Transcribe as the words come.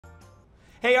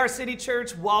Hey, our City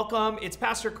Church, welcome. It's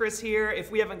Pastor Chris here. If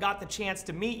we haven't got the chance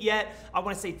to meet yet, I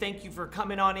want to say thank you for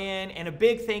coming on in, and a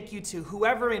big thank you to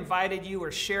whoever invited you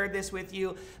or shared this with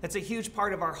you. That's a huge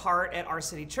part of our heart at our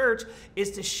City Church, is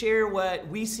to share what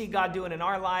we see God doing in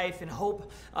our life and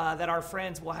hope that our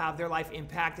friends will have their life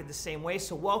impacted the same way.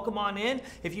 So welcome on in.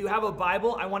 If you have a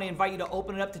Bible, I want to invite you to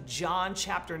open it up to John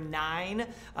chapter 9.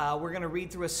 We're going to read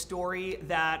through a story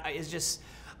that is just...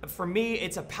 For me,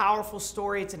 it's a powerful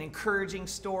story, it's an encouraging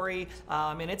story,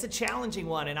 and it's a challenging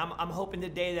one. And I'm hoping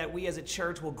today that we as a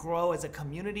church will grow as a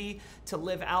community to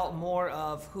live out more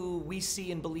of who we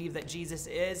see and believe that Jesus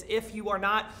is. If you are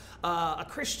not a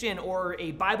Christian or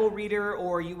a Bible reader,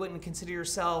 or you wouldn't consider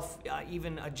yourself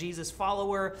even a Jesus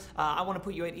follower, I want to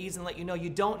put you at ease and let you know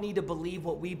you don't need to believe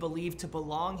what we believe to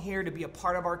belong here, to be a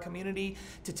part of our community,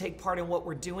 to take part in what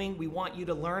we're doing. We want you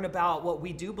to learn about what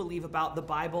we do believe about the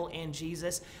Bible and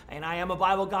Jesus. And I am a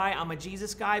Bible guy, I'm a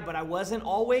Jesus guy, but I wasn't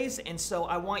always. And so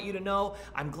I want you to know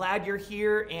I'm glad you're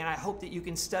here, and I hope that you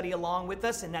can study along with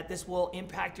us and that this will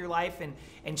impact your life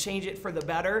and change it for the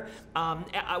better.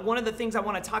 One of the things I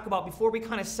want to talk about before we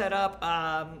kind of set up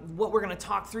what we're going to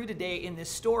talk through today in this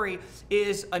story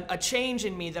is a change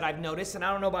in me that I've noticed. And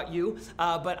I don't know about you,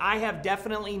 but I have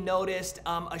definitely noticed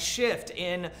a shift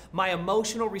in my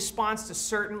emotional response to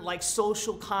certain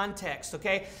social context,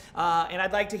 okay? And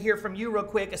I'd like to hear from you real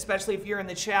quick, especially if you're in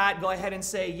the chat. Go ahead and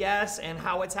say yes and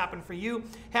how it's happened for you.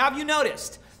 Have you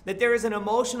noticed that there is an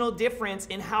emotional difference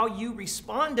in how you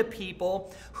respond to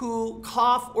people who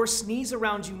cough or sneeze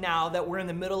around you now that we're in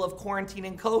the middle of quarantine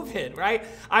and COVID, right?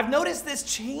 I've noticed this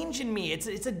change in me.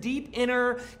 It's a deep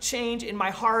inner change in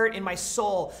my heart, in my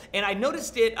soul. And I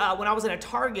noticed it when I was in a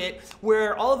Target,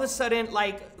 where all of a sudden,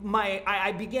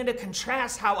 I began to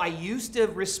contrast how I used to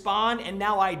respond and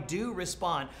now I do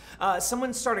respond.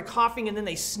 Someone started coughing and then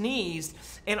they sneezed,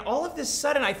 and all of this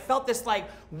sudden I felt this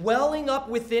welling up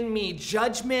within me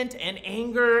judgment and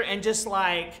anger and just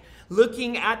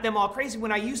looking at them all crazy,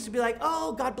 when I used to be like,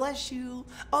 oh, God bless you.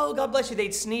 Oh, God bless you.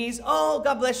 They'd sneeze. Oh,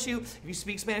 God bless you. If you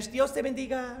speak Spanish, Dios te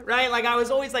bendiga, right? I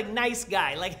was always nice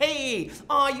guy. Hey,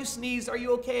 oh, you sneezed. Are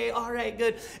you okay? All right,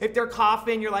 good. If they're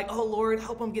coughing, you're like, oh, Lord,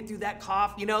 help them get through that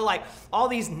cough. All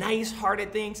these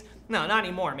nice-hearted things. No, not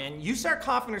anymore, man. You start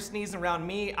coughing or sneezing around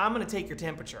me, I'm going to take your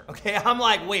temperature, okay? I'm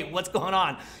like, wait, what's going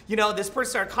on? This person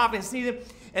started coughing and sneezing,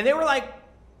 and they were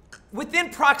within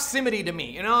proximity to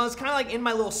me. It's kind of in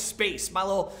my little space, my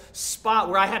little spot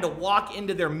where I had to walk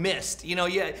into their midst. You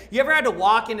ever had to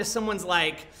walk into someone's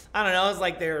I don't know,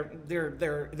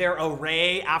 it's their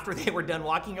array after they were done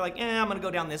walking. You're I'm gonna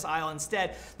go down this aisle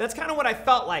instead. That's kind of what I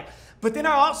felt like. But then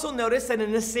I also noticed that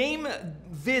in the same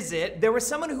visit, there was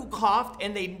someone who coughed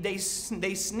and they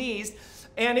sneezed.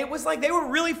 And it was they were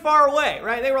really far away,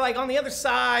 right? They were on the other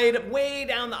side, way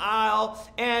down the aisle,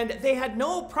 and they had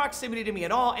no proximity to me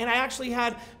at all. And I actually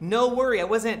had no worry. I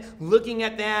wasn't looking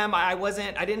at them. I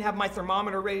didn't have my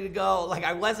thermometer ready to go.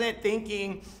 I wasn't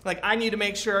thinking, I need to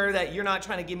make sure that you're not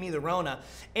trying to give me the Rona.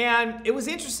 And it was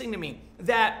interesting to me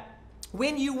that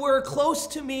when you were close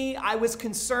to me, I was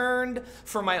concerned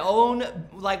for my own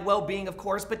well-being, of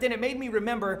course, but then it made me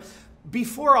remember,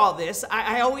 before all this,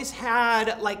 I always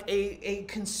had a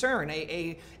concern,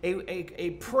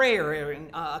 a prayer,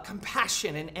 and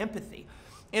compassion and empathy.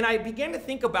 And I began to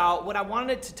think about what I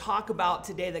wanted to talk about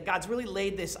today, that God's really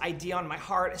laid this idea on my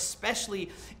heart, especially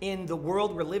in the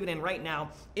world we're living in right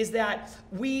now, is that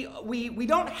we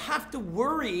don't have to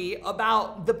worry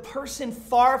about the person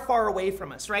far, far away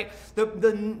from us, right?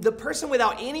 The person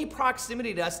without any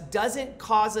proximity to us doesn't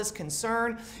cause us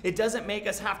concern. It doesn't make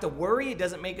us have to worry. It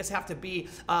doesn't make us have to be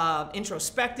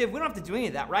introspective. We don't have to do any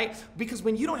of that, right? Because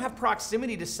when you don't have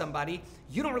proximity to somebody,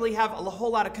 you don't really have a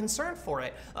whole lot of concern for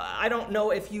it. I don't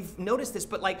know if you've noticed this,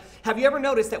 but have you ever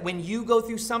noticed that when you go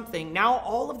through something, now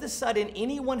all of a sudden,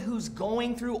 anyone who's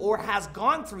going through or has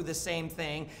gone through the same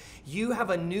thing, you have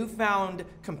a newfound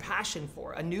compassion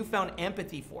for, a newfound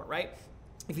empathy for, right?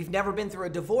 If you've never been through a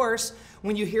divorce,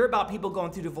 when you hear about people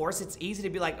going through divorce, it's easy to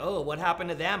be like, oh, what happened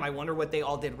to them? I wonder what they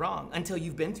all did wrong, until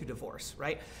you've been through divorce,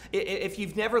 right? If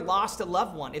you've never lost a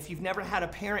loved one, if you've never had a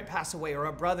parent pass away, or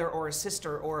a brother or a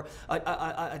sister or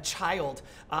a child,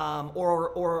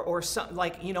 or some,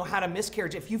 had a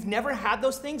miscarriage, if you've never had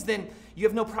those things, then you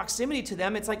have no proximity to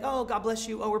them. It's oh, God bless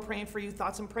you. Oh, we're praying for you.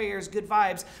 Thoughts and prayers, good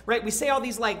vibes, right? We say all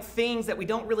these things that we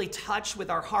don't really touch with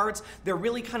our hearts. They're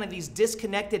really kind of these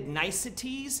disconnected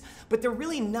niceties, but they're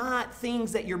really not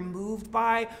things that you're moved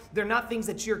by. They're not things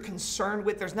that you're concerned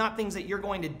with. There's not things that you're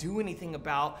going to do anything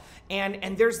about.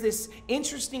 And there's this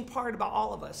interesting part about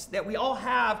all of us, that we all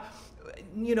have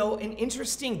an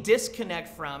interesting disconnect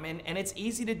from. And it's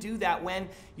easy to do that when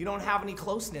you don't have any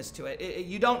closeness to it.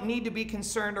 You don't need to be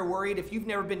concerned or worried. If you've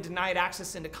never been denied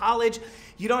access into college,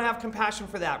 you don't have compassion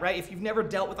for that, right? If you've never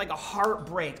dealt with like a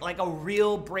heartbreak, like a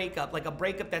real breakup, like a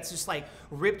breakup that's just like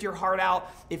ripped your heart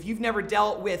out. If you've never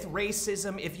dealt with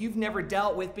racism, if you've never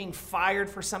dealt with being fired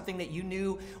for something that you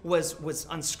knew was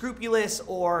unscrupulous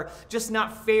or just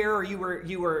not fair, or you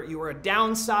were a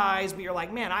downsize, but you're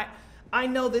like, man, I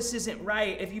know this isn't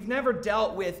right. If you've never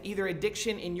dealt with either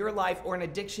addiction in your life or an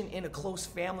addiction in a close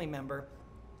family member,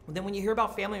 then when you hear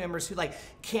about family members who like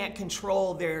can't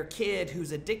control their kid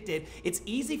who's addicted, it's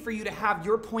easy for you to have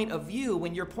your point of view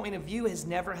when your point of view has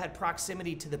never had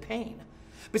proximity to the pain.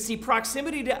 But see,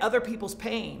 proximity to other people's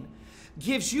pain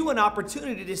gives you an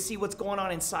opportunity to see what's going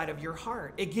on inside of your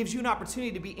heart. It gives you an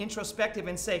opportunity to be introspective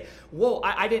and say, whoa,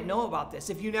 I didn't know about this.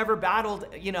 If you never battled,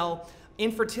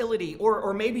 infertility,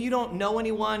 or maybe you don't know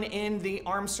anyone in the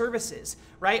armed services,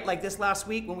 right? Like this last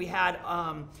week when we had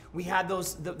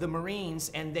the Marines,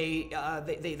 and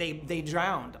they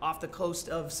drowned off the coast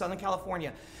of Southern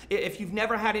California. If you've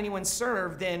never had anyone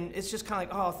serve, then it's just kind of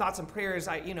like, oh, thoughts and prayers,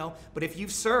 but if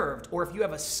you've served, or if you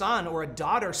have a son or a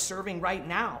daughter serving right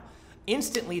now,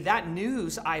 instantly that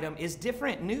news item is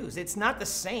different news. It's not the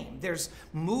same. There's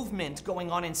movement going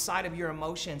on inside of your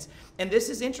emotions. And this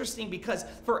is interesting because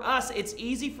for us, it's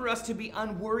easy for us to be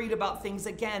unworried about things,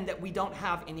 again, that we don't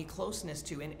have any closeness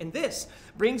to. And this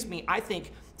brings me, I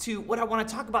think, to what I want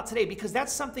to talk about today, because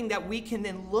that's something that we can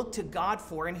then look to God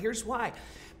for. And here's why.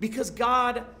 Because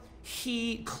God,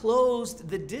 He closed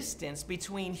the distance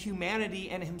between humanity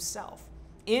and Himself.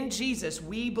 In Jesus,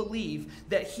 we believe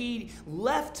that He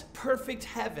left perfect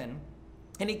heaven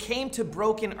and He came to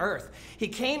broken earth. He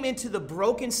came into the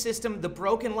broken system, the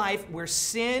broken life where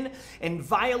sin and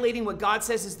violating what God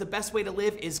says is the best way to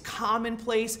live is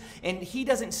commonplace, and He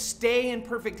doesn't stay in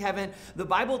perfect heaven. The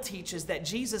Bible teaches that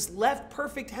Jesus left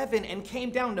perfect heaven and came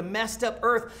down to messed up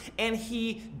earth, and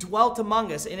He dwelt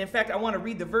among us. And in fact, I want to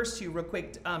read the verse to you real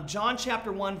quick. John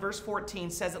chapter 1, verse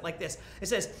 14 says it like this. It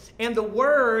says, "And the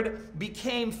Word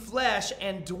became flesh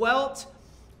and dwelt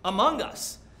among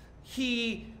us."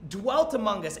 He dwelt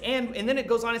among us. And then it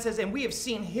goes on, it says, "And we have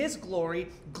seen His glory,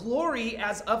 glory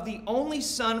as of the only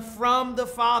Son from the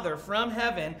Father, from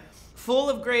heaven, full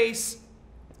of grace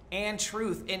and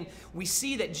truth." And we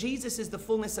see that Jesus is the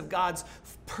fullness of God's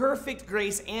perfect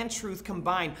grace and truth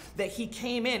combined, that He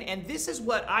came in. And this is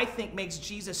what I think makes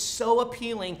Jesus so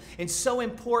appealing and so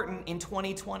important in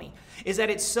 2020, is that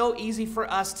it's so easy for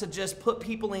us to just put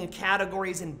people in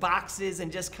categories and boxes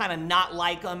and just kind of not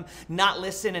like them, not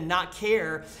listen, and not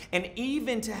care. And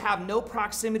even to have no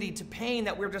proximity to pain,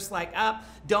 that we're just like,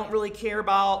 don't really care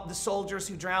about the soldiers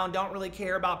who drowned, don't really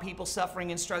care about people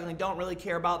suffering and struggling, don't really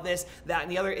care about this, that,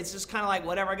 and the other. It's just kind of like,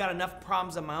 whatever, I got enough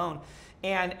problems of my own.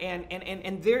 And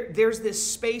there's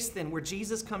this space then where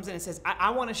Jesus comes in and says, I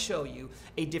want to show you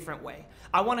a different way.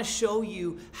 I want to show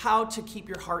you how to keep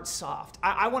your heart soft.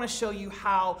 I want to show you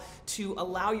how to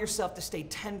allow yourself to stay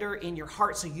tender in your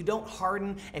heart so you don't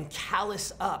harden and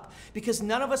callous up. Because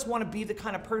none of us want to be the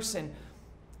kind of person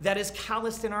that is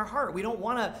calloused in our heart. We don't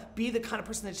want to be the kind of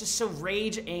person that's just so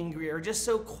rage angry or just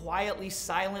so quietly,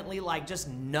 silently, like just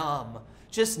numb.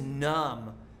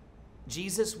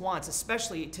 Jesus wants,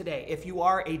 especially today, if you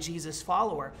are a Jesus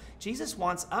follower, Jesus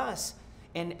wants us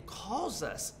and calls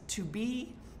us to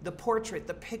be the portrait,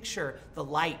 the picture, the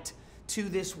light to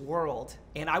this world.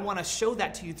 And I want to show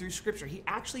that to you through Scripture. He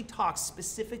actually talks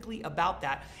specifically about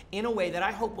that in a way that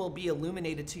I hope will be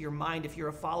illuminated to your mind if you're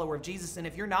a follower of Jesus. And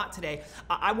if you're not today,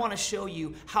 I want to show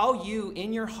you how you,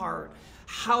 in your heart,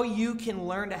 how you can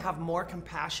learn to have more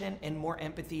compassion and more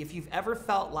empathy. If you've ever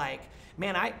felt like,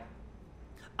 man, I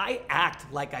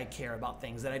act like I care about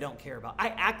things that I don't care about. I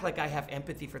act like I have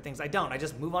empathy for things I don't. I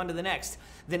just move on to the next.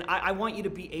 Then I want you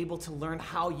to be able to learn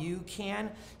how you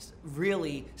can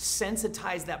really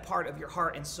sensitize that part of your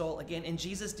heart and soul again. And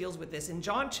Jesus deals with this. In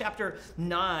John chapter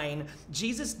 9,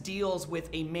 Jesus deals with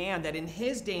a man that in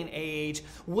his day and age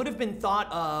would have been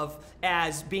thought of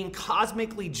as being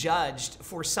cosmically judged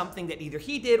for something that either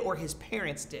he did or his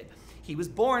parents did. He was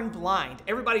born blind.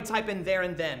 Everybody type in there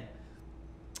and then.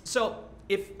 So,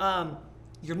 if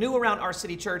you're new around our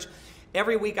city church,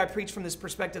 every week I preach from this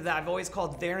perspective that I've always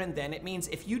called there and then. It means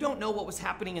if you don't know what was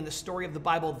happening in the story of the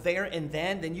Bible there and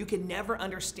then you can never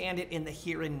understand it in the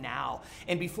here and now.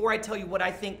 And before I tell you what I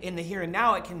think in the here and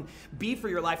now it can be for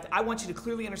your life, I want you to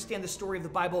clearly understand the story of the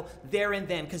Bible there and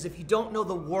then. Because if you don't know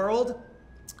the world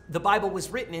the Bible was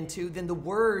written into, then the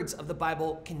words of the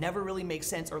Bible can never really make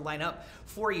sense or line up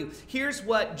for you. Here's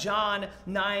what John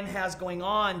 9 has going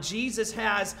on. Jesus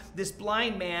has this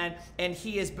blind man, and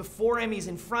he is before him, he's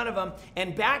in front of him.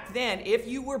 And back then, if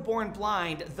you were born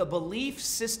blind, the belief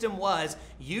system was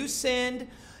you sinned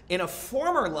in a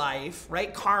former life,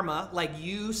 right? Karma, like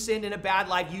you sinned in a bad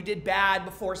life, you did bad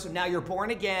before, so now you're born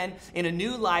again in a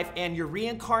new life and you're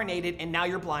reincarnated and now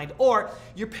you're blind. Or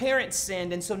your parents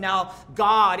sinned and so now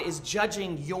God is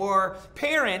judging your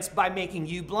parents by making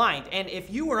you blind. And if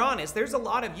you were honest, there's a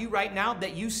lot of you right now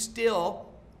that you still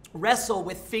wrestle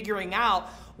with figuring out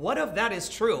what if that is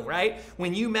true, right?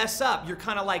 When you mess up, you're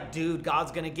kind of like, dude,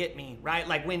 God's gonna get me, right?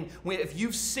 Like when if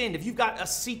you've sinned, if you've got a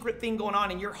secret thing going on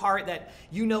in your heart that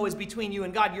you know is between you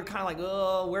and God, you're kind of like,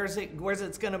 oh, where's it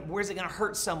gonna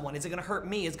hurt someone? Is it gonna hurt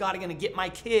me? Is God gonna get my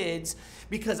kids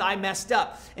because I messed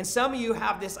up? And some of you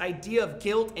have this idea of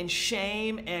guilt and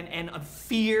shame and of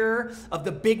fear of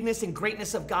the bigness and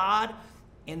greatness of God.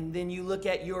 And then you look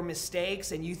at your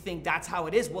mistakes and you think that's how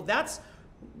it is. Well, that's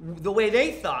the way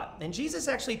they thought. And Jesus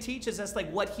actually teaches us like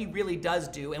what he really does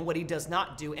do and what he does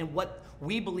not do, and what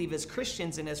we believe as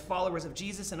Christians and as followers of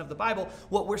Jesus and of the Bible,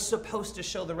 what we're supposed to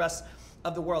show the rest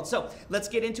of the world. So let's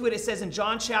get into it. It says in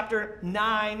John chapter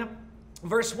 9,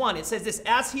 verse 1, it says this: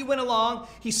 as he went along,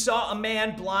 he saw a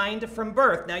man blind from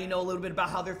birth. Now you know a little bit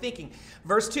about how they're thinking.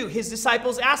 Verse 2, his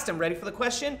disciples asked him, ready for the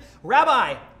question?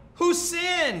 Rabbi, who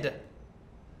sinned?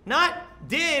 Not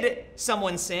did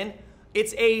someone sin?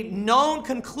 It's a known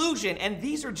conclusion, and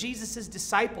these are Jesus's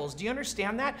disciples. Do you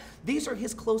understand that? These are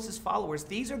his closest followers.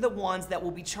 These are the ones that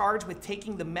will be charged with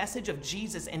taking the message of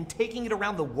Jesus and taking it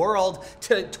around the world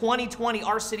to 2020,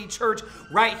 our city church,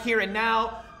 right here and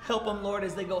now. Help them, Lord,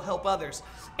 as they go help others.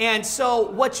 And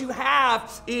so what you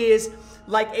have is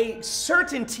like a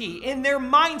certainty in their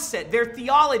mindset, their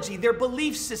theology, their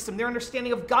belief system, their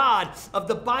understanding of God, of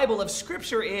the Bible, of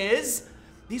Scripture is...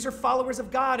 these are followers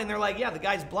of God, and they're like, yeah, the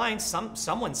guy's blind.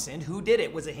 Someone sinned. Who did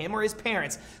it? Was it him or his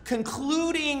parents?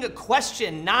 Concluding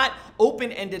question, not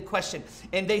open-ended question.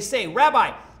 And they say,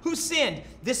 Rabbi, who sinned,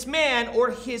 this man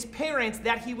or his parents,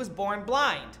 that he was born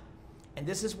blind? And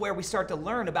this is where we start to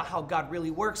learn about how God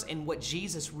really works and what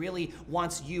Jesus really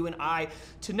wants you and I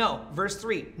to know. Verse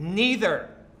 3, neither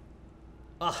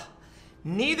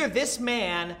this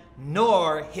man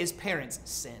nor his parents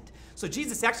sinned. So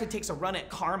Jesus actually takes a run at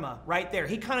karma right there.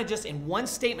 He kind of just in one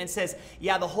statement says,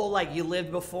 yeah, the whole like you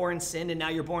lived before and sinned and now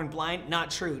you're born blind, not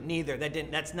true, neither.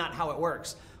 That's not how it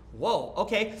works. Whoa,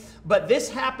 okay. But this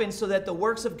happened so that the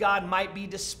works of God might be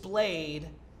displayed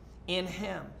in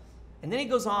him. And then he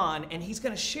goes on and he's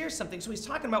going to share something. So he's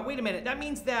talking about, wait a minute, that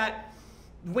means that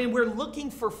when we're looking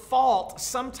for fault,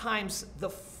 sometimes the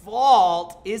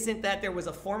fault isn't that there was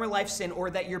a former life sin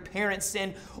or that your parents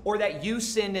sinned or that you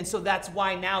sinned and so that's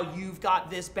why now you've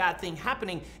got this bad thing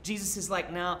happening. Jesus is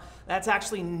like, no, that's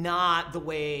actually not the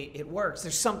way it works.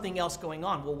 There's something else going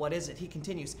on. Well, what is it? He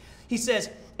continues. He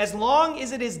says, as long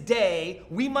as it is day,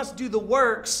 we must do the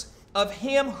works of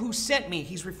him who sent me.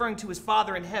 He's referring to his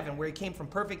Father in heaven, where he came from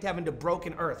perfect heaven to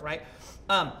broken earth, right?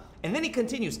 And then he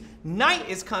continues, night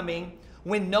is coming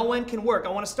when no one can work. I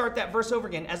want to start that verse over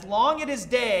again. As long as it is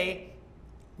day,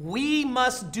 we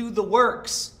must do the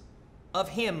works of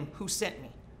him who sent me.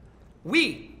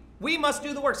 We must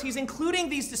do the works. He's including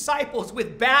these disciples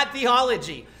with bad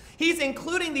theology. He's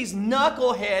including these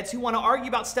knuckleheads who want to argue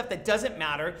about stuff that doesn't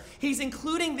matter. He's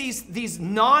including these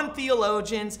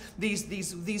non-theologians,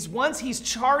 these ones he's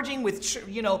charging with,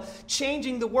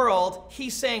 changing the world.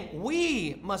 He's saying,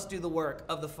 we must do the work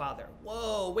of the Father.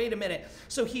 Whoa, wait a minute.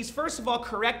 So he's first of all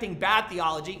correcting bad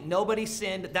theology. Nobody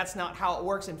sinned. That's not how it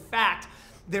works. In fact,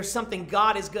 there's something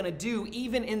God is going to do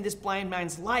even in this blind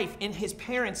man's life, in his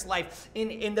parents' life,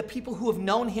 in the people who have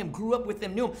known him, grew up with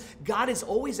him, knew him. God is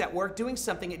always at work doing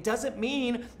something. It doesn't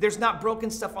mean there's not broken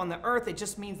stuff on the earth. It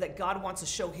just means that God wants to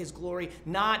show his glory,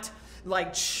 not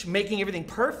like making everything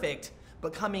perfect,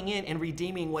 but coming in and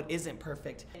redeeming what isn't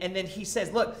perfect. And then he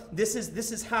says, look, this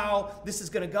is how this is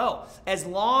going to go. As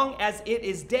long as it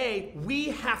is day, we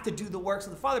have to do the works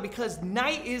of the Father because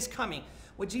night is coming.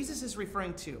 What Jesus is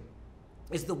referring to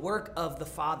is the work of the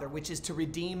Father, which is to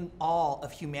redeem all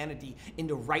of humanity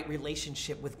into right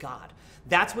relationship with God.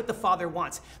 That's what the Father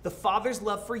wants. The Father's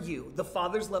love for you, the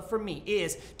Father's love for me,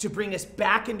 is to bring us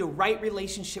back into right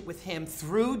relationship with him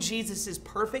through Jesus'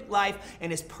 perfect life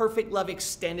and his perfect love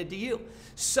extended to you.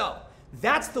 So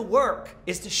That's the work,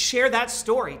 is to share that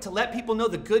story, to let people know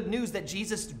the good news that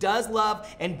Jesus does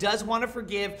love and does want to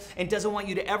forgive and doesn't want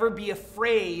you to ever be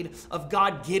afraid of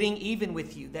God getting even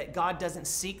with you, that God doesn't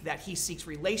seek that. He seeks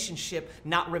relationship,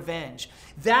 not revenge.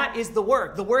 That is the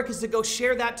work. The work is to go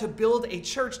share that, to build a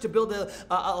church, to build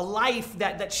a life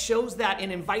that shows that and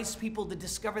invites people to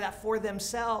discover that for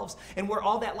themselves, and where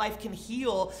all that life can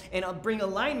heal and bring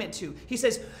alignment to. He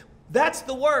says, that's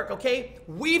the work, okay?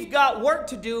 We've got work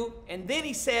to do. And then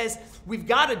he says, we've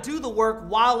got to do the work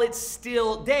while it's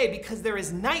still day, because there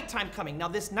is nighttime coming. Now,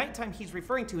 this nighttime he's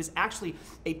referring to is actually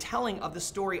a telling of the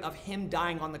story of him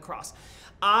dying on the cross.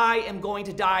 I am going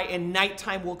to die and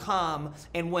nighttime will come.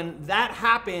 And when that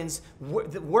happens,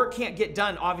 the work can't get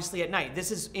done, obviously, at night. This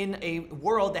is in a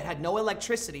world that had no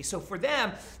electricity. So for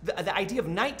them, the idea of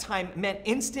nighttime meant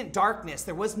instant darkness.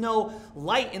 There was no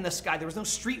light in the sky. There was no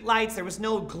street lights. There was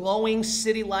no glowing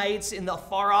city lights in the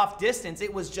far off distance.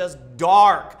 It was just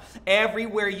dark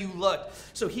everywhere you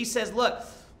looked. So he says, look,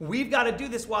 we've got to do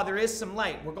this while there is some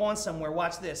light. We're going somewhere.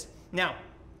 Watch this. Now,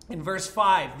 in verse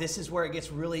 5, this is where it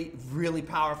gets really, really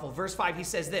powerful. Verse 5, he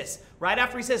says this. Right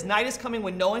after he says, night is coming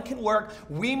when no one can work.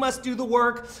 We must do the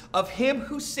work of him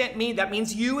who sent me. That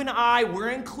means you and I,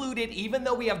 we're included. Even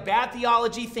though we have bad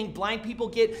theology, think blind people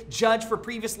get judged for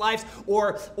previous lives,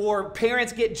 or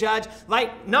parents get judged.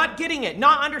 Like, not getting it,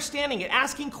 not understanding it,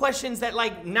 asking questions that,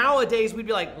 like, nowadays we'd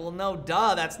be like, well, no,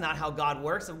 duh, that's not how God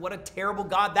works. And what a terrible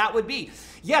God that would be.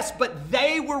 Yes, but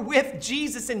they were with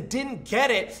Jesus and didn't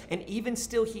get it. And even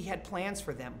still, he had plans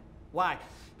for them. Why?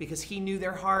 Because he knew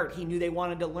their heart. He knew they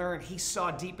wanted to learn. He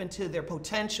saw deep into their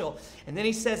potential. And then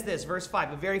he says this, verse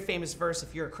 5, a very famous verse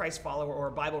if you're a Christ follower or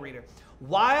a Bible reader.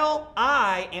 While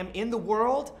I am in the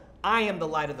world, I am the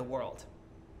light of the world.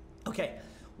 Okay,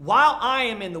 while I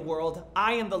am in the world,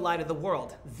 I am the light of the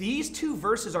world. These two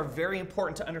verses are very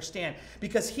important to understand,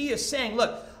 because he is saying,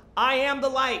 look, I am the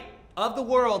light of the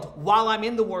world while I'm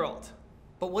in the world.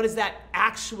 But what does that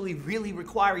actually really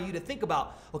require you to think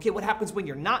about? Okay, what happens when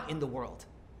you're not in the world?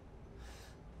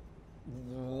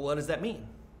 What does that mean?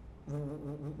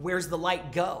 Where's the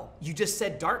light go? You just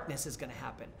said darkness is going to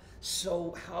happen.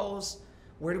 So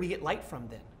where do we get light from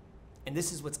then? And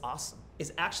this is what's awesome.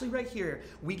 Is actually right here,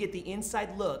 we get the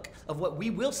inside look of what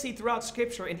we will see throughout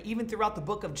Scripture, and even throughout the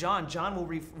book of John. John will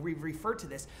refer to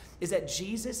this, is that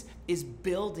Jesus is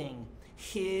building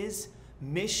his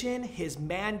mission, his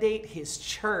mandate, his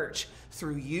church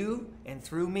through you and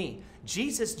through me.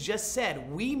 Jesus just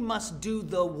said we must do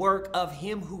the work of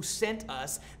him who sent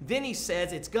us. Then he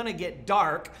says it's going to get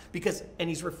dark and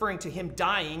he's referring to him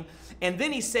dying. And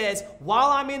then he says,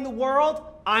 while I'm in the world,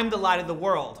 I'm the light of the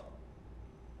world.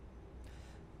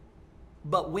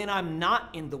 But when I'm not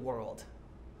in the world,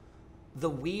 the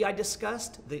we I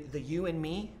discussed, the you and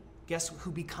me, guess who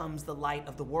becomes the light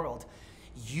of the world?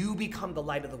 You become the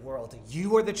light of the world.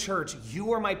 You are the church.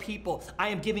 You are my people. I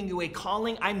am giving you a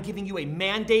calling. I'm giving you a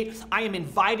mandate. I am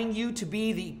inviting you to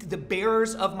be the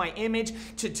bearers of my image,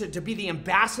 to be the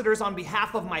ambassadors on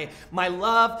behalf of my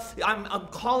love. I'm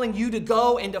calling you to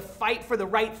go and to fight for the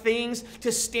right things,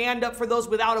 to stand up for those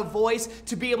without a voice,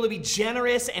 to be able to be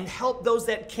generous and help those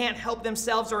that can't help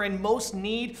themselves or in most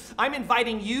need. I'm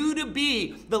inviting you to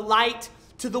be the light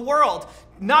to the world.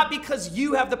 Not because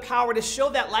you have the power to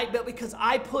show that light, but because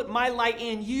I put my light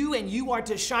in you, and you are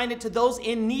to shine it to those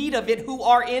in need of it, who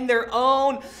are in their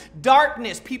own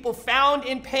darkness. People found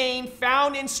in pain,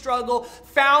 found in struggle,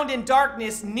 found in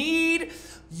darkness, need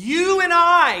you and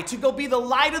I to go be the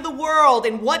light of the world.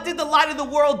 And what did the light of the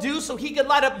world do so he could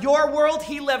light up your world?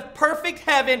 He left perfect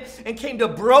heaven and came to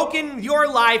broken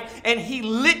your life, and he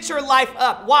lit your life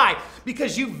up. Why?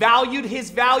 Because you valued his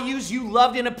values. You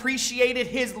loved and appreciated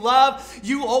his love.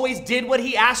 You always did what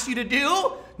he asked you to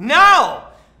do? No.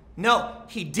 No,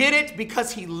 he did it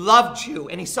because he loved you,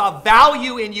 and he saw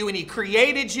value in you, and he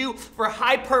created you for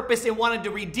high purpose and wanted to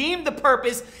redeem the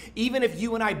purpose, even if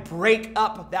you and I break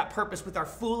up that purpose with our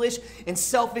foolish and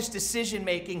selfish decision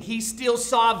making. He still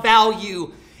saw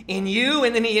value in you,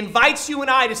 and then he invites you and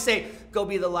I to say, go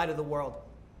be the light of the world.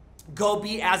 Go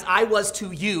be as I was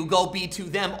to you. Go be to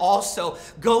them also.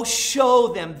 Go show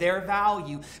them their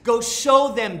value. Go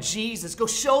show them Jesus. Go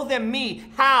show them me.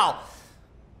 How?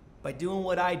 By doing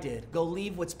what I did. Go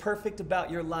leave what's perfect about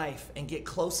your life and get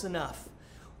close enough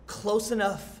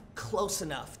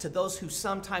to those who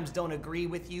sometimes don't agree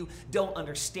with you, don't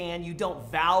understand you,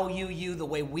 don't value you the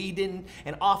way we didn't,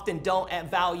 and often don't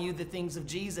value the things of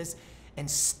Jesus, and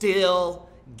still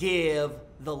give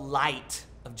the light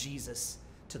of Jesus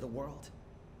to the world.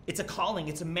 It's a calling,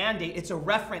 it's a mandate, it's a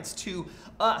reference to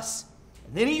us.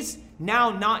 And then he's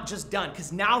now not just done,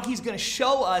 because now he's going to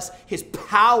show us his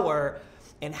power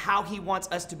and how he wants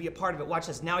us to be a part of it. Watch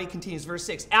this. Now he continues, verse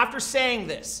 6. After saying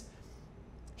this,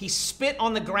 he spit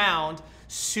on the ground,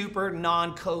 super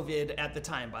non-COVID at the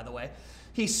time, by the way.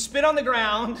 He spit on the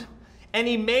ground, and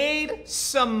he made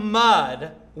some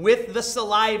mud with the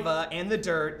saliva and the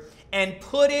dirt and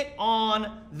put it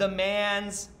on the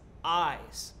man's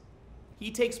eyes.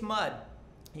 He takes mud,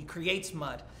 he creates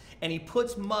mud, and he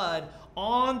puts mud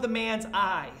on the man's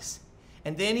eyes.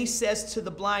 And then he says to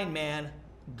the blind man,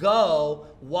 go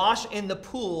wash in the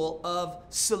pool of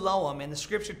Siloam. And the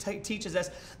scripture teaches us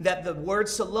that the word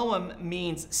Siloam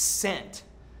means sent,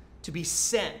 to be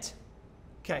sent.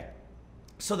 Okay,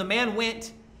 so the man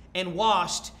went and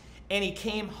washed, and he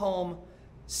came home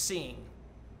seeing.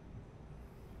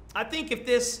 I think if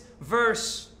this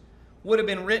verse would have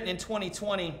been written in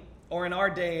 2020 or in our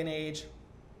day and age,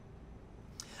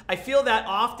 I feel that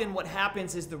often what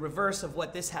happens is the reverse of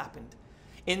what this happened.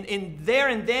 In there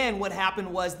and then, what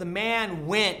happened was the man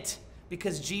went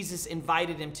because Jesus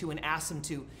invited him to and asked him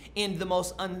to in the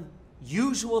most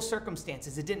unusual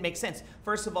circumstances. It didn't make sense.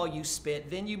 First of all, you spit,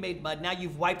 then you made mud, now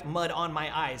you've wiped mud on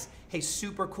my eyes. Hey,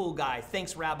 super cool guy.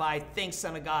 Thanks, Rabbi. Thanks,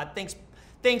 Son of God.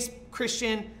 Thanks,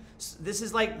 Christian. This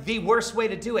is like the worst way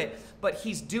to do it. But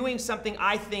he's doing something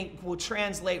I think will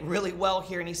translate really well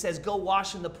here. And he says, go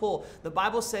wash in the pool. The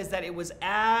Bible says that it was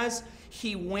as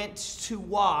he went to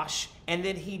wash and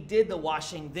then he did the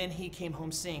washing, then he came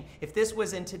home seeing. If this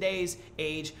was in today's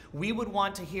age, we would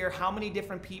want to hear how many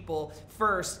different people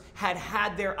first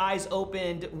had their eyes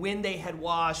opened when they had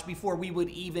washed before we would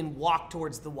even walk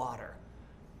towards the water.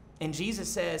 And Jesus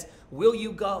says, will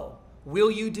you go?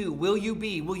 Will you do? Will you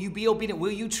be? Will you be obedient?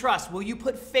 Will you trust? Will you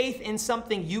put faith in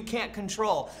something you can't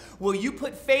control? Will you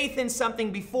put faith in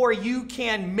something before you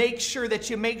can make sure that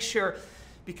you make sure?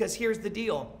 Because here's the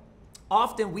deal.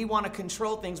 Often we want to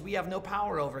control things we have no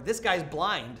power over. This guy's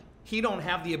blind. He don't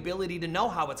have the ability to know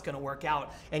how it's going to work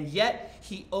out. And yet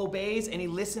he obeys and he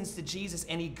listens to Jesus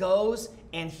and he goes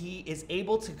and he is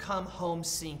able to come home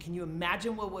seeing. Can you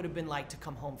imagine what it would have been like to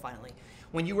come home finally?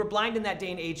 When you were blind in that day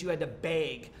and age, you had to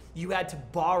beg, you had to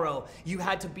borrow, you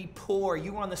had to be poor,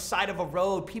 you were on the side of a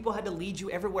road, people had to lead you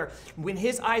everywhere. When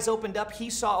his eyes opened up, he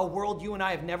saw a world you and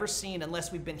I have never seen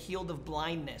unless we've been healed of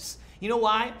blindness. You know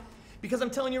why? Because I'm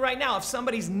telling you right now, if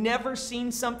somebody's never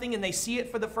seen something and they see it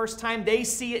for the first time, they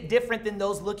see it different than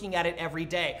those looking at it every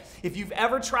day. If you've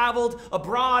ever traveled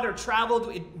abroad or traveled,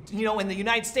 in the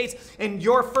United States, and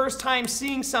your first time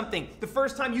seeing something, the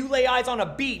first time you lay eyes on a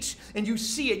beach and you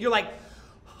see it, you're like,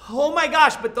 oh my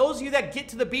gosh. But those of you that get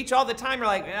to the beach all the time are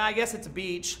like, I guess it's a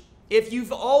beach. If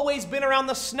you've always been around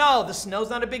the snow's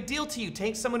not a big deal to you.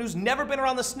 Take someone who's never been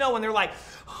around the snow and they're like,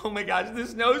 oh my gosh, the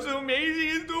snow's so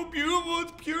amazing, it's so beautiful,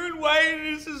 it's pure and white, and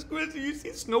it's so squishy. You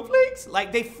see snowflakes?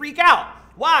 Like, they freak out.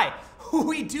 Why?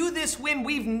 We do this when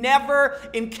we've never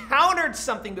encountered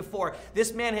something before.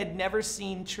 This man had never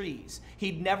seen trees.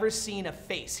 He'd never seen a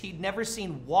face. He'd never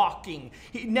seen walking.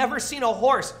 He'd never seen a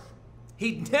horse.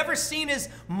 He'd never seen his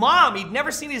mom. He'd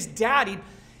never seen his dad.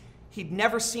 He'd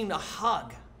never seen a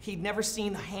hug. He'd never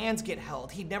seen hands get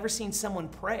held. He'd never seen someone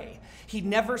pray. He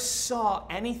never saw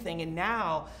anything. And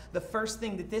now the first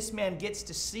thing that this man gets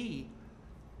to see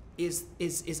is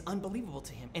unbelievable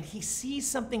to him. And he sees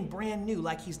something brand new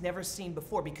like he's never seen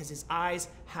before because his eyes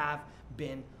have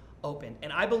been opened.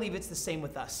 And I believe it's the same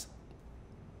with us.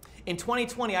 In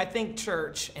 2020, I think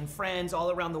church and friends all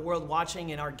around the world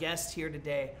watching and our guests here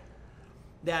today,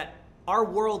 that our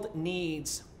world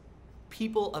needs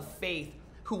people of faith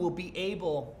who will be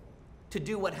able to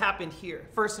do what happened here.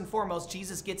 First and foremost,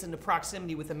 Jesus gets into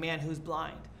proximity with a man who's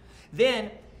blind.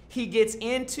 Then he gets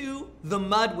into the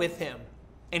mud with him,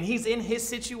 and he's in his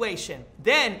situation.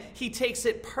 Then he takes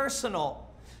it personal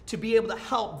to be able to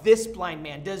help this blind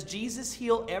man. Does Jesus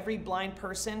heal every blind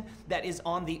person that is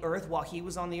on the earth while he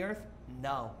was on the earth?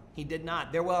 No, he did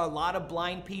not. There were a lot of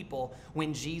blind people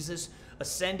when Jesus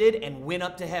ascended and went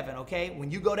up to heaven, okay? When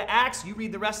you go to Acts, you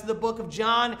read the rest of the book of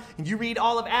John, and you read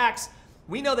all of Acts,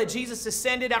 we know that Jesus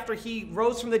ascended after he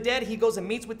rose from the dead. He goes and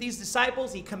meets with these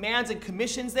disciples. He commands and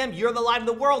commissions them. You're the light of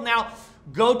the world. Now,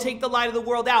 go take the light of the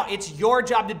world out. It's your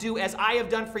job to do as I have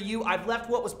done for you. I've left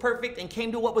what was perfect and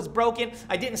came to what was broken.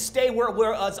 I didn't stay where it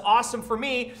was awesome for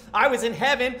me. I was in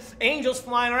heaven, angels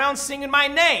flying around singing my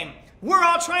name. We're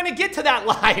all trying to get to that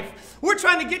life. We're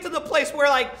trying to get to the place where,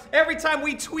 like, every time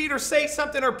we tweet or say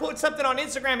something or put something on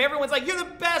Instagram, everyone's like, you're the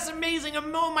best, amazing,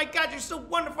 oh my God, you're so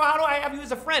wonderful. How do I have you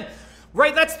as a friend?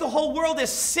 Right? That's the whole world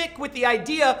is sick with the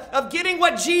idea of getting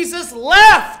what Jesus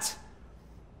left.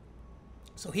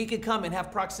 So he could come and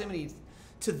have proximity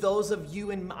to those of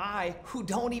you and I who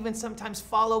don't even sometimes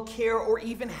follow, care, or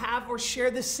even have or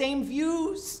share the same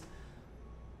views.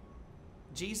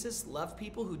 Jesus loved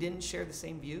people who didn't share the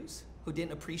same views, who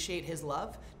didn't appreciate his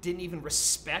love, didn't even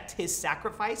respect his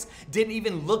sacrifice, didn't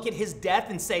even look at his death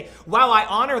and say, wow, I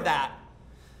honor that.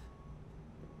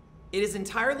 It is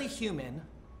entirely human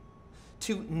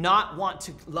to not want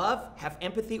to love, have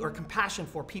empathy, or compassion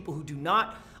for people who do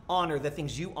not honor the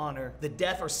things you honor, the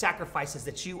death or sacrifices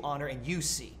that you honor and you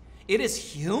see. It is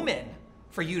human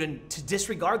for you to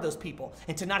disregard those people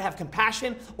and to not have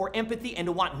compassion or empathy and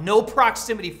to want no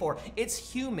proximity for.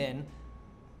 It's human,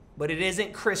 but it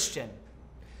isn't Christian.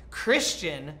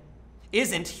 Christian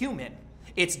isn't human.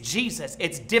 It's Jesus.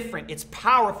 It's different. It's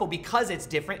powerful because it's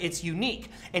different. It's unique.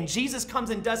 And Jesus comes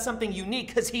and does something unique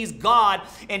because he's God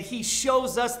and he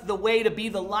shows us the way to be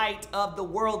the light of the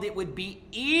world. It would be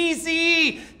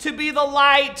easy to be the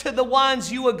light to the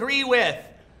ones you agree with.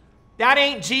 That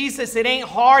ain't Jesus. It ain't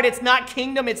hard. It's not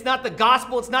kingdom. It's not the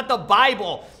gospel. It's not the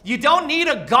Bible. You don't need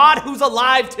a God who's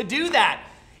alive to do that.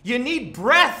 You need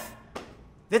breath.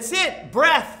 That's it.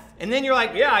 Breath. And then you're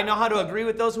like, yeah, I know how to agree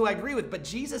with those who I agree with. But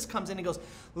Jesus comes in and goes,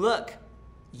 look,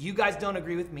 you guys don't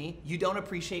agree with me. You don't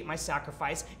appreciate my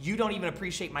sacrifice. You don't even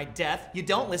appreciate my death. You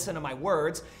don't listen to my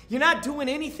words. You're not doing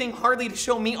anything hardly to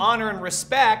show me honor and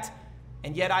respect.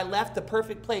 And yet I left the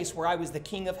perfect place where I was the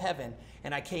king of heaven.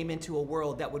 And I came into a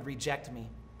world that would reject me,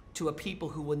 to a people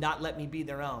who would not let me be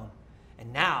their own.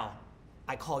 And now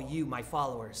I call you my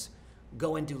followers.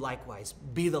 Go and do likewise.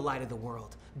 Be the light of the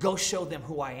world. Go show them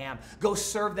who I am. Go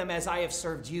serve them as I have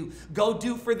served you. Go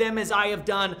do for them as I have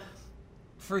done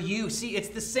for you. See, it's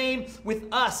the same with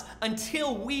us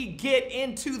until we get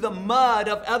into the mud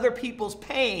of other people's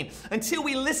pain, until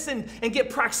we listen and get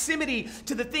proximity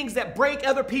to the things that break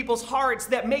other people's hearts,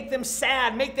 that make them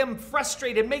sad, make them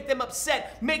frustrated, make them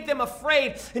upset, make them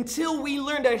afraid, until we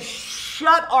learn to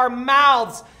shut our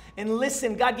mouths and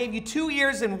listen. God gave you 2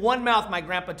 ears and 1 mouth, my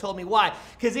grandpa told me. Why?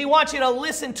 Because he wants you to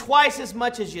listen twice as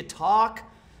much as you talk.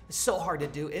 It's so hard to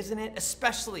do, isn't it?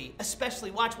 Especially,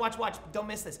 watch, don't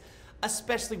miss this.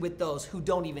 Especially with those who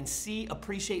don't even see,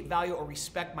 appreciate, value, or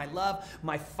respect my love,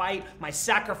 my fight, my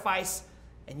sacrifice.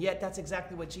 And yet that's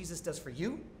exactly what Jesus does for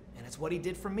you, and it's what he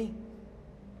did for me.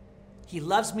 He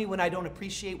loves me when I don't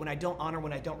appreciate, when I don't honor,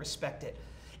 when I don't respect it.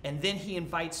 And then he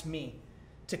invites me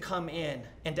to come in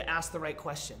and to ask the right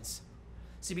questions.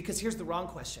 See, because here's the wrong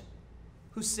question.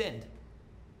 Who sinned?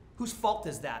 Whose fault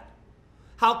is that?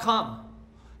 How come?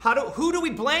 Who do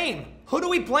we blame? Who do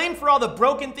we blame for all the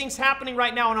broken things happening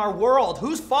right now in our world?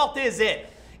 Whose fault is it?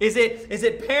 Is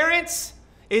it parents?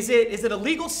 Is it a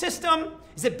legal system?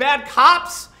 Is it bad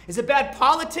cops? Is it bad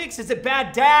politics? Is it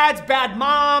bad dads, bad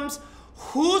moms?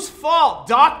 Whose fault?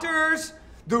 Doctors,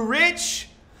 the rich,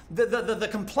 the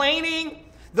complaining,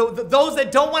 those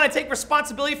that don't want to take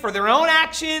responsibility for their own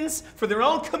actions, for their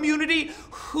own community.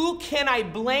 Who can I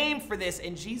blame for this?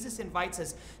 And Jesus invites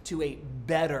us to a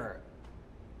better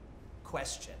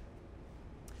question.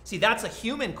 See, that's a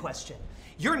human question.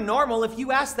 You're normal if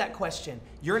you ask that question.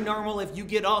 You're normal if you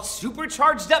get all super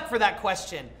charged up for that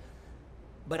question.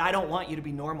 But I don't want you to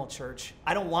be normal, church.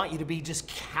 I don't want you to be just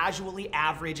casually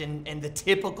average and the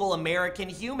typical American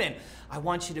human. I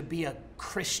want you to be a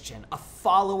Christian, a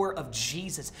follower of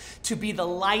Jesus, to be the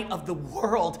light of the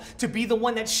world, to be the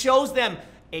one that shows them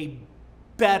a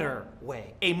better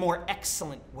way, a more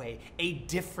excellent way, a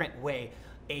different way,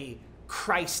 a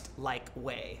Christ-like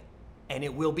way. And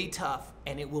it will be tough,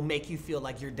 and it will make you feel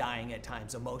like you're dying at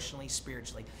times, emotionally,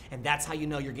 spiritually. And that's how you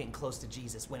know you're getting close to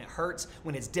Jesus. When it hurts,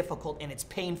 when it's difficult, and it's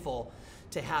painful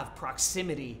to have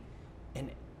proximity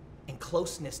and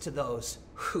closeness to those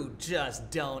who just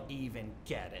don't even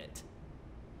get it.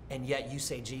 And yet you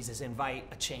say, Jesus, invite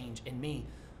a change in me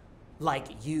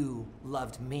like you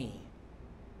loved me.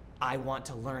 I want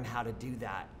to learn how to do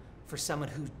that. For someone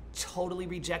who totally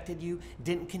rejected you,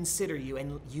 didn't consider you,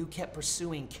 and you kept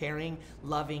pursuing caring,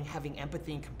 loving, having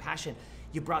empathy and compassion,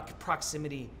 you brought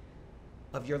proximity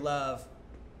of your love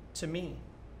to me.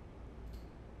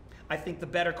 I think a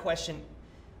better question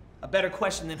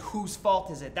than whose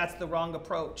fault is it? That's the wrong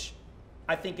approach.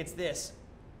 I think it's this.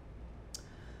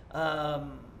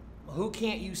 Who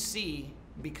can't you see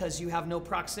because you have no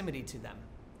proximity to them?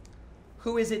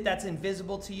 Who is it that's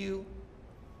invisible to you?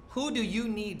 Who do you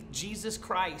need Jesus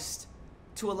Christ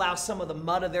to allow some of the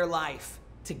mud of their life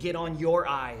to get on your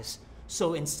eyes?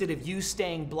 So instead of you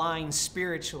staying blind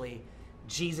spiritually,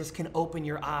 Jesus can open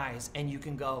your eyes and you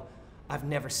can go, I've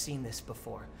never seen this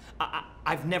before.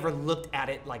 I've never looked at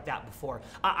it like that before.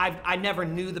 I never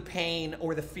knew the pain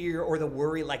or the fear or the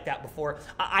worry like that before.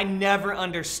 I never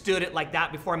understood it like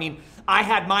that before. I mean, I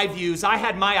had my views. I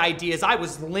had my ideas. I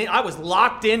was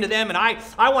locked into them, and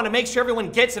I want to make sure everyone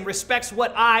gets and respects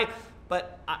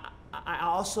but I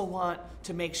also want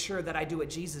to make sure that I do what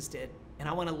Jesus did. And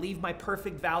I want to leave my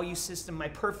perfect value system, my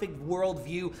perfect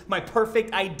worldview, my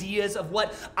perfect ideas of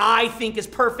what I think is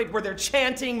perfect, where they're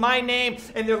chanting my name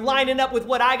and they're lining up with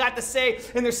what I got to say,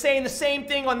 and they're saying the same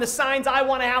thing on the signs I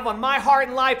want to have on my heart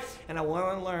and life. And I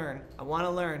want to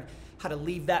learn how to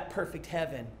leave that perfect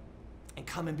heaven and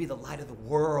come and be the light of the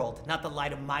world, not the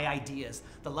light of my ideas,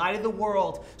 the light of the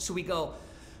world. So we go,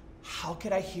 how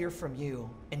could I hear from you?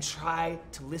 And try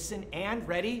to listen, and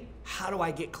ready, how do I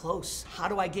get close? How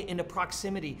do I get into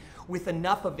proximity with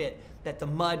enough of it that the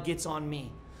mud gets on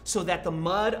me? So that the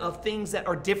mud of things that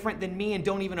are different than me and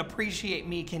don't even appreciate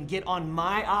me can get on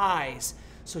my eyes.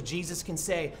 So Jesus can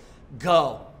say,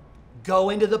 go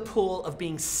into the pool of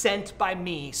being sent by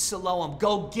me, Siloam.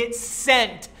 Go get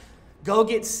sent. Go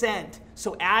get sent.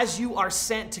 So as you are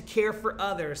sent to care for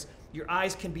others, your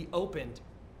eyes can be opened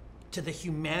to the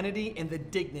humanity and the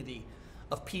dignity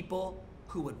of people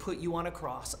who would put you on a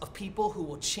cross, of people who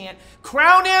will chant,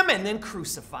 crown him, and then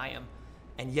crucify him.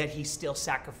 And yet he still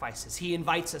sacrifices. He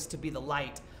invites us to be the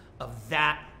light of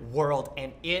that world.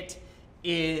 And it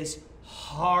is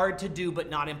hard to do, but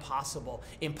not impossible.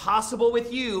 Impossible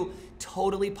with you,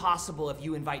 totally possible if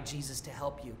you invite Jesus to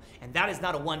help you. And that is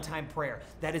not a one-time prayer.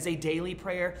 That is a daily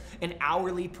prayer, an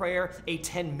hourly prayer, a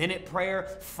 10-minute prayer,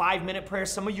 5-minute prayer.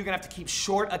 Some of you are going to have to keep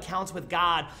short accounts with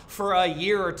God for a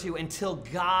year or two until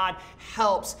God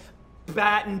helps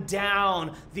batten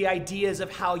down the ideas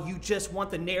of how you just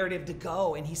want the narrative to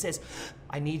go. And he says,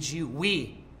 I need you.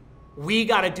 We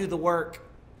got to do the work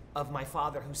of my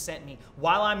Father who sent me.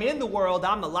 While I'm in the world,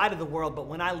 I'm the light of the world. But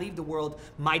when I leave the world,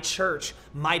 my church,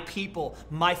 my people,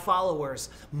 my followers,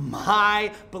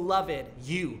 my beloved,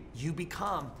 you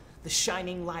become the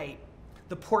shining light,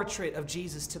 the portrait of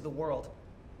Jesus to the world.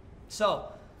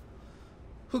 So,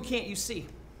 who can't you see?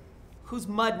 Whose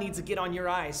mud needs to get on your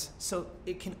eyes so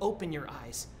it can open your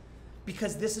eyes?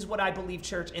 Because this is what I believe,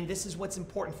 church, and this is what's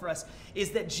important for us, is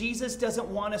that Jesus doesn't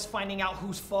want us finding out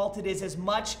whose fault it is as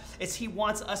much as he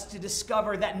wants us to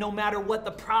discover that no matter what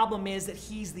the problem is, that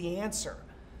he's the answer.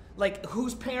 Like,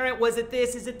 whose parent was it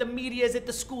this? Is it the media? Is it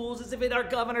the schools? Is it our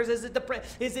governors? Is it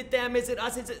is it them? Is it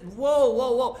us? Is it,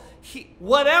 whoa.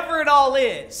 Whatever it all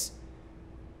is,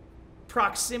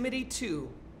 proximity to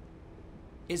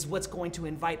is what's going to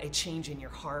invite a change in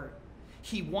your heart.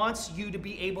 He wants you to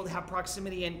be able to have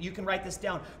proximity, and you can write this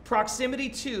down. Proximity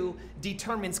to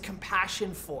determines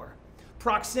compassion for.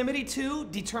 Proximity to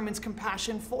determines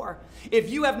compassion for. If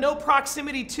you have no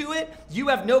proximity to it, you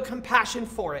have no compassion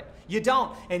for it. You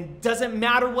don't. And doesn't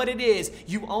matter what it is,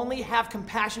 you only have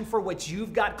compassion for what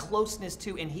you've got closeness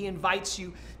to, and he invites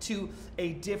you to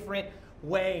a different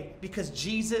way, because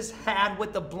Jesus had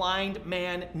what the blind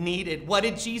man needed. What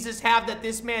did Jesus have that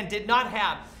this man did not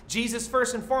have? Jesus,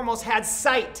 first and foremost, had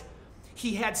sight.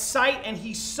 He had sight, and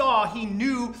he saw. He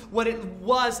knew what it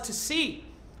was to see.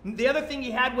 The other thing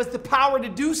he had was the power to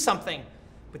do something,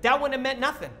 but that wouldn't have meant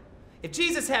nothing. If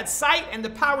Jesus had sight and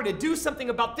the power to do something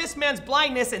about this man's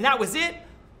blindness, and that was it,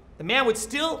 the man would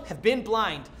still have been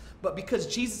blind. But because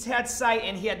Jesus had sight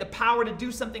and he had the power to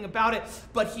do something about it,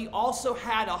 but he also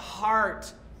had a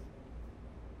heart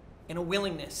and a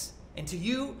willingness. And to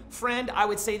you, friend, I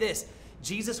would say this.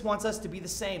 Jesus wants us to be the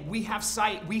same. We have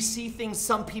sight. We see things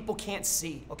some people can't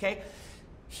see, okay?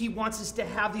 He wants us to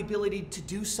have the ability to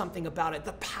do something about it,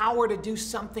 the power to do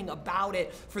something about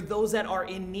it for those that are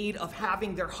in need of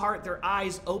having their heart, their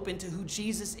eyes open to who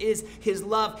Jesus is, his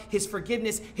love, his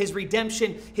forgiveness, his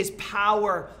redemption, his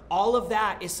power. All of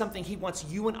that is something he wants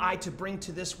you and I to bring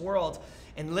to this world.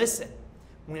 And listen,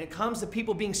 when it comes to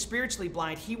people being spiritually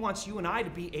blind, he wants you and I to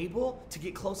be able to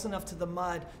get close enough to the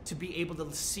mud to be able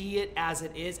to see it as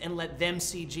it is and let them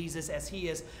see Jesus as he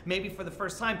is, maybe for the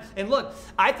first time. And look,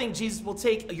 I think Jesus will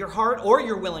take your heart or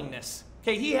your willingness.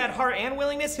 Okay, he had heart and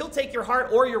willingness. He'll take your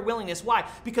heart or your willingness. Why?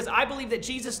 Because I believe that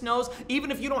Jesus knows, even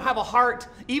if you don't have a heart,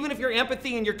 even if your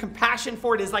empathy and your compassion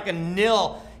for it is like a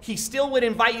nil, he still would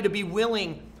invite you to be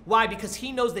willing. Why? Because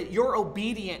he knows that your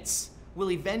obedience will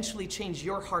eventually change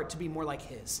your heart to be more like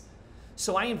his.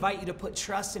 So I invite you to put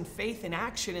trust and faith in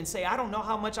action and say, I don't know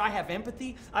how much I have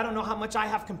empathy. I don't know how much I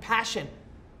have compassion,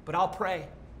 but I'll pray.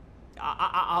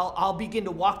 I'll begin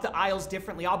to walk the aisles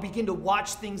differently. I'll begin to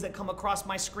watch things that come across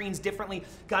my screens differently.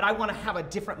 God, I want to have a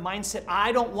different mindset.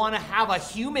 I don't want to have a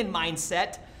human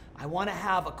mindset. I want to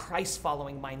have a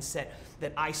Christ-following mindset,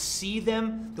 that I see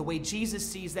them the way Jesus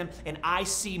sees them, and I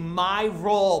see my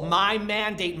role, my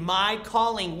mandate, my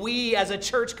calling. We as a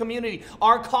church community,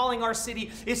 our calling, our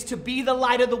city, is to be the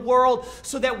light of the world,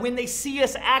 so that when they see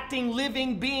us acting,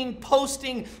 living, being,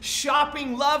 posting,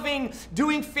 shopping, loving,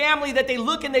 doing family, that they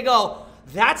look and they go,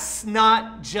 That's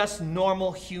not just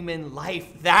normal human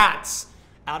life. That's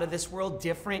out of this world,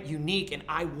 different, unique, and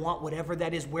I want whatever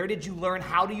that is. Where did you learn?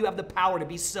 How do you have the power to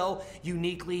be so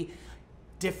uniquely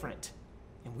different?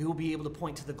 And we will be able to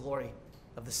point to the glory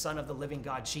of the Son of the living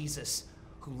God, Jesus,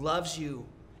 who loves you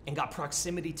and got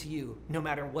proximity to you no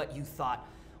matter what you thought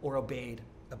or obeyed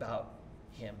about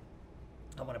him.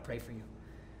 I want to pray for you.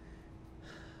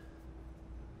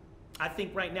 I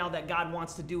think right now that God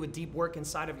wants to do a deep work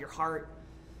inside of your heart.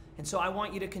 And so I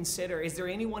want you to consider, is there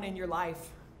anyone in your life,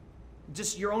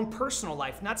 just your own personal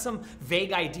life, not some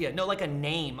vague idea, no, like a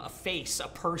name, a face, a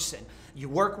person you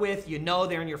work with, you know,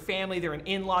 they're in your family, they're an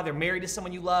in-law, they're married to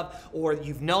someone you love, or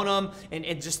you've known them,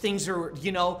 and just things are,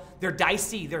 you know, they're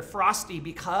dicey, they're frosty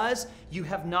because you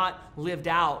have not lived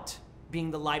out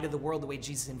being the light of the world the way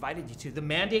Jesus invited you to. The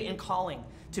mandate and calling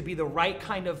to be the right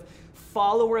kind of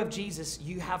follower of Jesus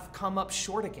you have come up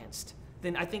short against.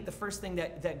 Then I think the first thing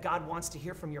that God wants to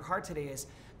hear from your heart today is,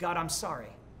 God, I'm sorry.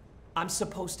 I'm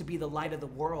supposed to be the light of the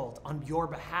world on your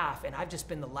behalf, and I've just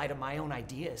been the light of my own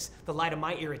ideas, the light of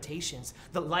my irritations,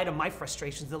 the light of my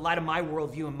frustrations, the light of my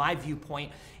worldview and my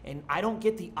viewpoint, and I don't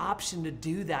get the option to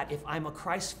do that if I'm a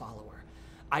Christ follower.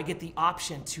 I get the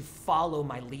option to follow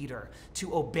my leader,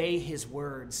 to obey his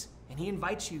words, and he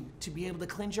invites you to be able to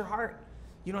cleanse your heart.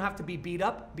 You don't have to be beat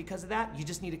up because of that. You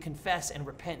just need to confess and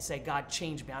repent and say, God,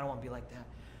 change me. I don't want to be like that.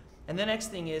 And the next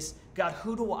thing is, God,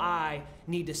 who do I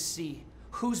need to see?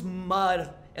 Whose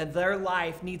mud in their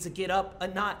life needs to get up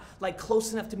and not like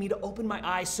close enough to me to open my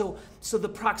eyes so the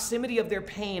proximity of their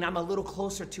pain I'm a little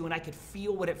closer to, and I could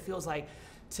feel what it feels like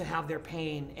to have their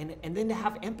pain, and then to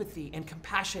have empathy and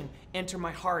compassion enter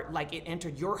my heart like it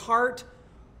entered your heart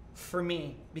for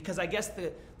me. Because I guess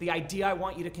the idea I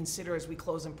want you to consider as we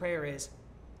close in prayer is,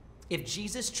 if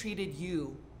Jesus treated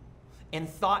you and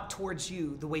thought towards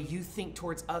you the way you think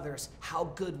towards others, how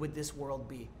good would this world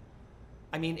be?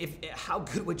 I mean, how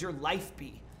good would your life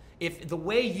be? If the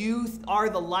way you are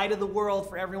the light of the world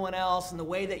for everyone else and the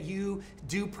way that you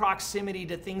do proximity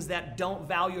to things that don't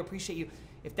value, appreciate you,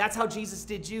 if that's how Jesus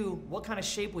did you, what kind of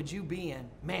shape would you be in?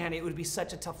 Man, it would be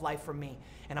such a tough life for me.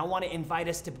 And I want to invite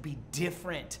us to be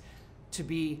different, to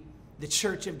be the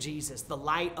church of Jesus, the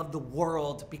light of the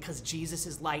world, because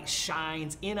Jesus' light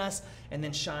shines in us and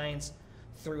then shines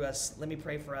through us. Let me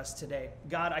pray for us today.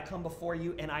 God, I come before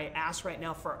you and I ask right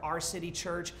now for our city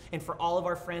church and for all of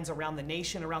our friends around the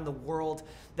nation, around the world,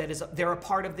 they're a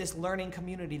part of this learning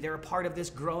community. They're a part of this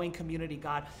growing community,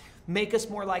 God. Make us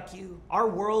more like you. Our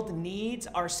world needs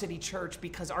our city church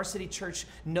because our city church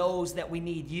knows that we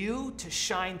need you to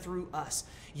shine through us.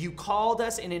 You called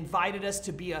us and invited us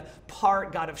to be a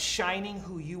part, God, of shining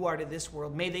who you are to this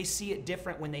world. May they see it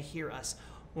different when they hear us,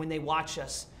 when they watch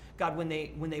us, God, when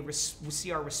they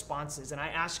see our responses. And I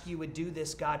ask you would do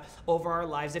this, God, over our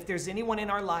lives. If there's anyone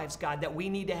in our lives, God, that we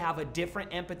need to have a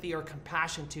different empathy or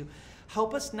compassion to,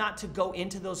 help us not to go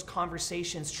into those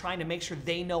conversations trying to make sure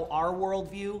they know our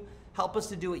worldview. Help us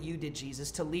to do what you did,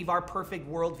 Jesus, to leave our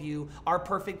perfect worldview, our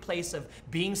perfect place of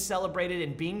being celebrated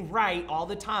and being right all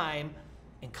the time,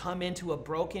 and come into a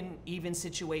broken, even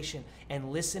situation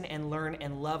and listen and learn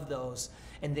and love those,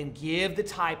 and then give the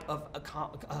type of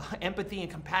empathy and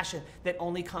compassion that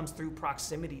only comes through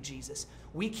proximity, Jesus.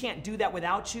 We can't do that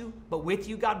without you, but with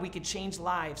you, God, we could change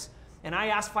lives. And I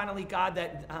ask finally, God,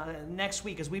 that next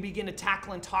week as we begin to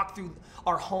tackle and talk through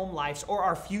our home lives or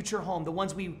our future home, the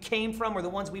ones we came from or the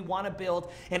ones we want to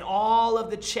build, and all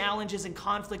of the challenges and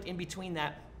conflict in between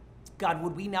that, God,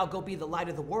 would we now go be the light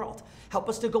of the world? Help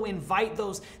us to go invite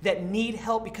those that need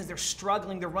help because they're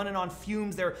struggling, they're running on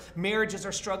fumes, their marriages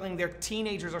are struggling, their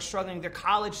teenagers are struggling, their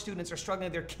college students are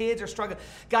struggling, their kids are struggling.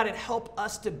 God, and help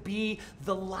us to be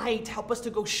the light. Help us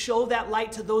to go show that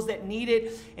light to those that need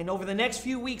it. And over the next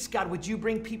few weeks, God, would you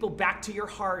bring people back to your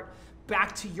heart,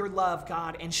 back to your love,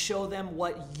 God, and show them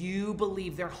what you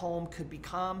believe their home could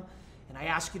become. And I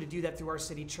ask you to do that through our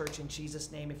city church in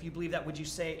Jesus' name. If you believe that, would you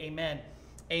say amen?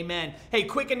 Amen. Hey,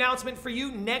 quick announcement for you.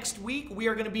 Next week, we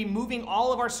are going to be moving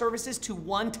all of our services to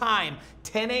one time,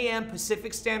 10 a.m.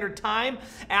 Pacific Standard Time.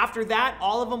 After that,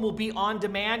 all of them will be on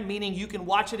demand, meaning you can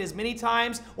watch it as many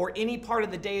times or any part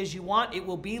of the day as you want. It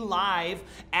will be live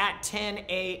at 10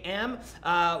 a.m.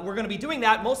 We're going to be doing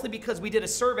that mostly because we did a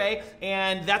survey,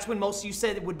 and that's when most of you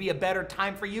said it would be a better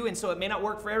time for you, and so it may not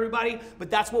work for everybody, but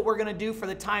that's what we're going to do for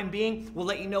the time being. We'll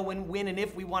let you know when and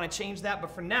if we want to change that,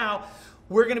 but for now,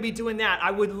 we're going to be doing that. I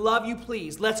would love you,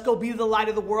 please. Let's go be the light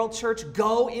of the world, church.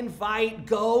 Go invite,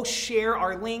 go share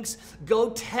our links,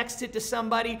 go text it to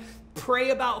somebody.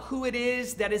 Pray about who it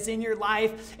is that is in your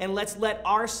life, and let's let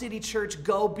our city church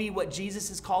go be what Jesus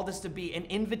has called us to be, an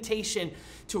invitation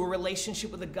to a relationship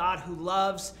with a God who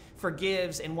loves,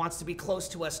 forgives and wants to be close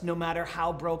to us no matter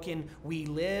how broken we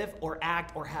live or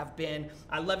act or have been.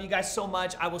 I love you guys so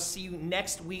much. I will see you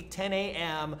next week, 10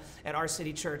 a.m. at our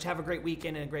City Church. Have a great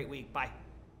weekend and a great week. Bye.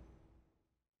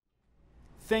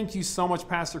 Thank you so much,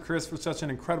 Pastor Chris, for such an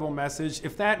incredible message.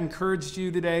 If that encouraged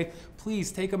you today,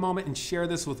 please take a moment and share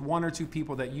this with one or two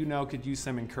people that you know could use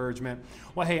some encouragement.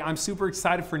 Well, hey, I'm super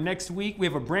excited for next week. We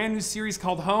have a brand new series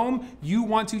called Home. You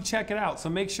want to check it out. So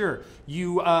make sure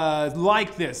you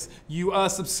like this, you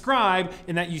subscribe,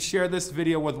 and that you share this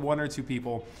video with one or two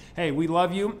people. Hey, we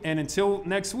love you. And until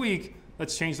next week,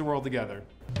 let's change the world together.